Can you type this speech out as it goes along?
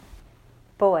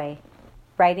Boy,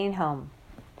 writing home.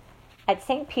 At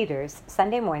St. Peter's,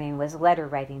 Sunday morning was letter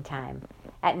writing time.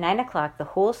 At 9 o'clock, the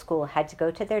whole school had to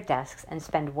go to their desks and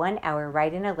spend 1 hour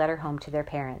writing a letter home to their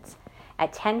parents.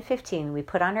 At 10:15, we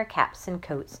put on our caps and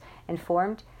coats and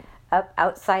formed up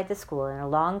outside the school in a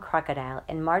long crocodile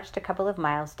and marched a couple of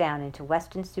miles down into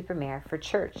Weston-super-Mare for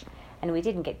church, and we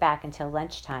didn't get back until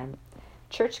lunchtime.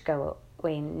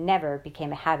 Church-going never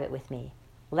became a habit with me.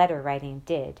 Letter writing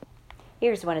did.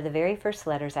 Here's one of the very first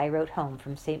letters I wrote home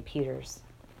from St. Peter's.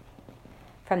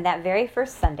 From that very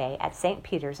first Sunday at St.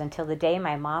 Peter's until the day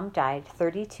my mom died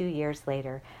 32 years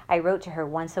later, I wrote to her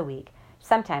once a week,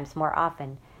 sometimes more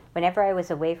often. Whenever I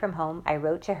was away from home, I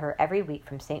wrote to her every week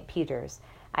from St. Peter's.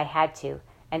 I had to,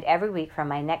 and every week from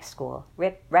my next school,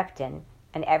 Repton,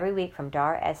 and every week from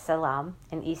Dar es Salaam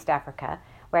in East Africa,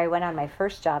 where I went on my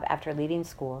first job after leaving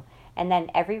school, and then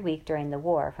every week during the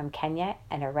war from Kenya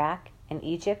and Iraq and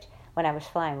Egypt when I was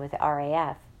flying with the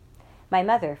RAF. My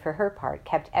mother, for her part,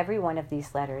 kept every one of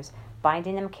these letters,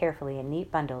 binding them carefully in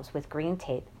neat bundles with green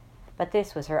tape. But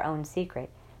this was her own secret.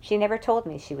 She never told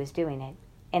me she was doing it.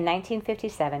 In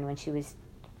 1957, when she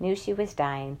knew she was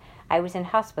dying, I was in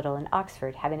hospital in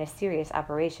Oxford having a serious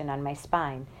operation on my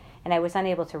spine, and I was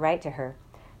unable to write to her.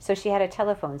 So she had a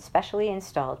telephone specially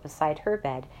installed beside her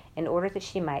bed in order that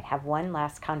she might have one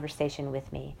last conversation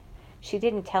with me. She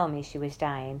didn't tell me she was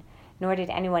dying, nor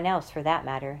did anyone else for that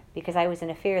matter, because I was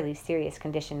in a fairly serious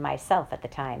condition myself at the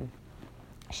time.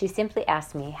 She simply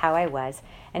asked me how I was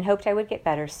and hoped I would get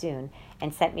better soon,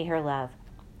 and sent me her love.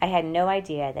 I had no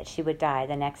idea that she would die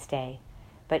the next day,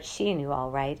 but she knew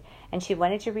all right, and she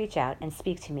wanted to reach out and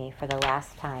speak to me for the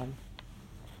last time.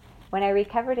 When I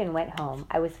recovered and went home,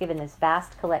 I was given this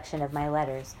vast collection of my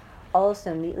letters, all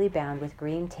so neatly bound with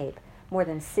green tape, more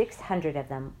than 600 of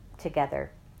them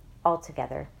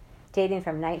altogether, dating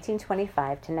from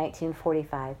 1925 to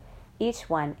 1945, each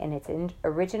one in its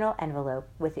original envelope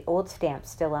with the old stamps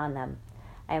still on them.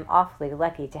 I am awfully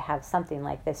lucky to have something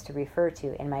like this to refer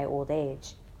to in my old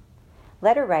age.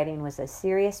 Letter writing was a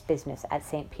serious business at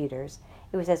St. Peter's.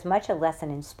 It was as much a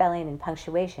lesson in spelling and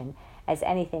punctuation as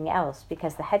anything else,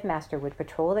 because the headmaster would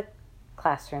patrol the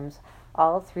classrooms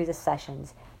all through the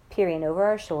sessions, peering over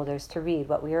our shoulders to read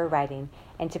what we were writing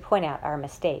and to point out our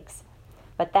mistakes.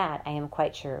 But that, I am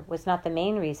quite sure, was not the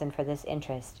main reason for this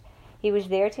interest. He was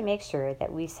there to make sure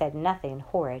that we said nothing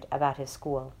horrid about his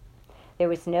school. There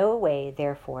was no way,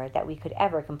 therefore, that we could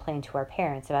ever complain to our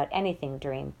parents about anything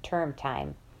during term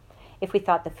time. If we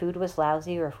thought the food was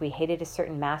lousy, or if we hated a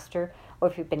certain master, or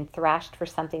if we'd been thrashed for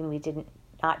something we did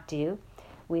not do,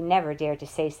 we never dared to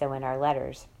say so in our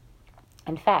letters.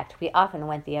 In fact, we often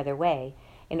went the other way.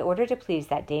 In order to please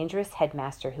that dangerous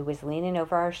headmaster who was leaning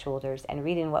over our shoulders and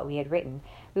reading what we had written,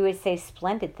 we would say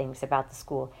splendid things about the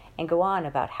school and go on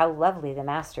about how lovely the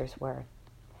masters were.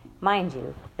 Mind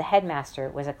you, the headmaster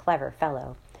was a clever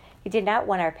fellow. He did not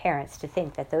want our parents to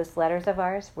think that those letters of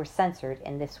ours were censored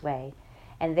in this way,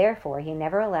 and therefore he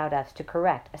never allowed us to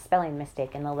correct a spelling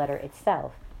mistake in the letter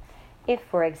itself. If,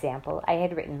 for example, I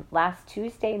had written last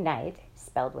Tuesday night,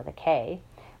 spelled with a K,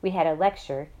 we had a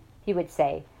lecture, he would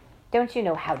say, "Don't you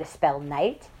know how to spell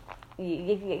night?"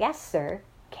 "Yes, sir,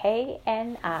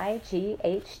 Knight.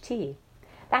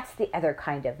 That's the other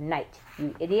kind of night,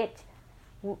 you idiot."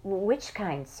 "Which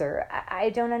kind, sir? I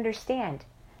don't understand."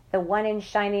 "The one in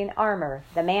shining armor,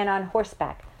 the man on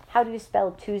horseback. How do you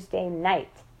spell Tuesday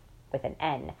night?" With an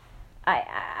N.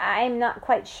 I'm not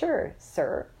quite sure,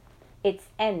 sir." "It's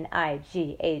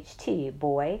Night,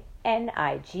 boy,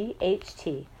 Night.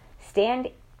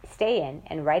 Stay in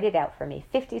and write it out for me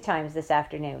 50 times this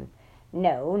afternoon."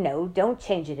 No, don't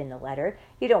change it in the letter.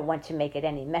 You don't want to make it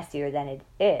any messier than it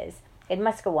is. It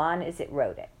must go on as it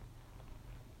wrote it."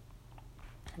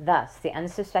 Thus, the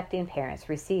unsuspecting parents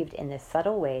received in this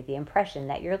subtle way the impression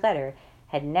that your letter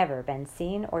had never been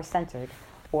seen or censored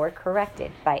or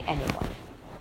corrected by anyone.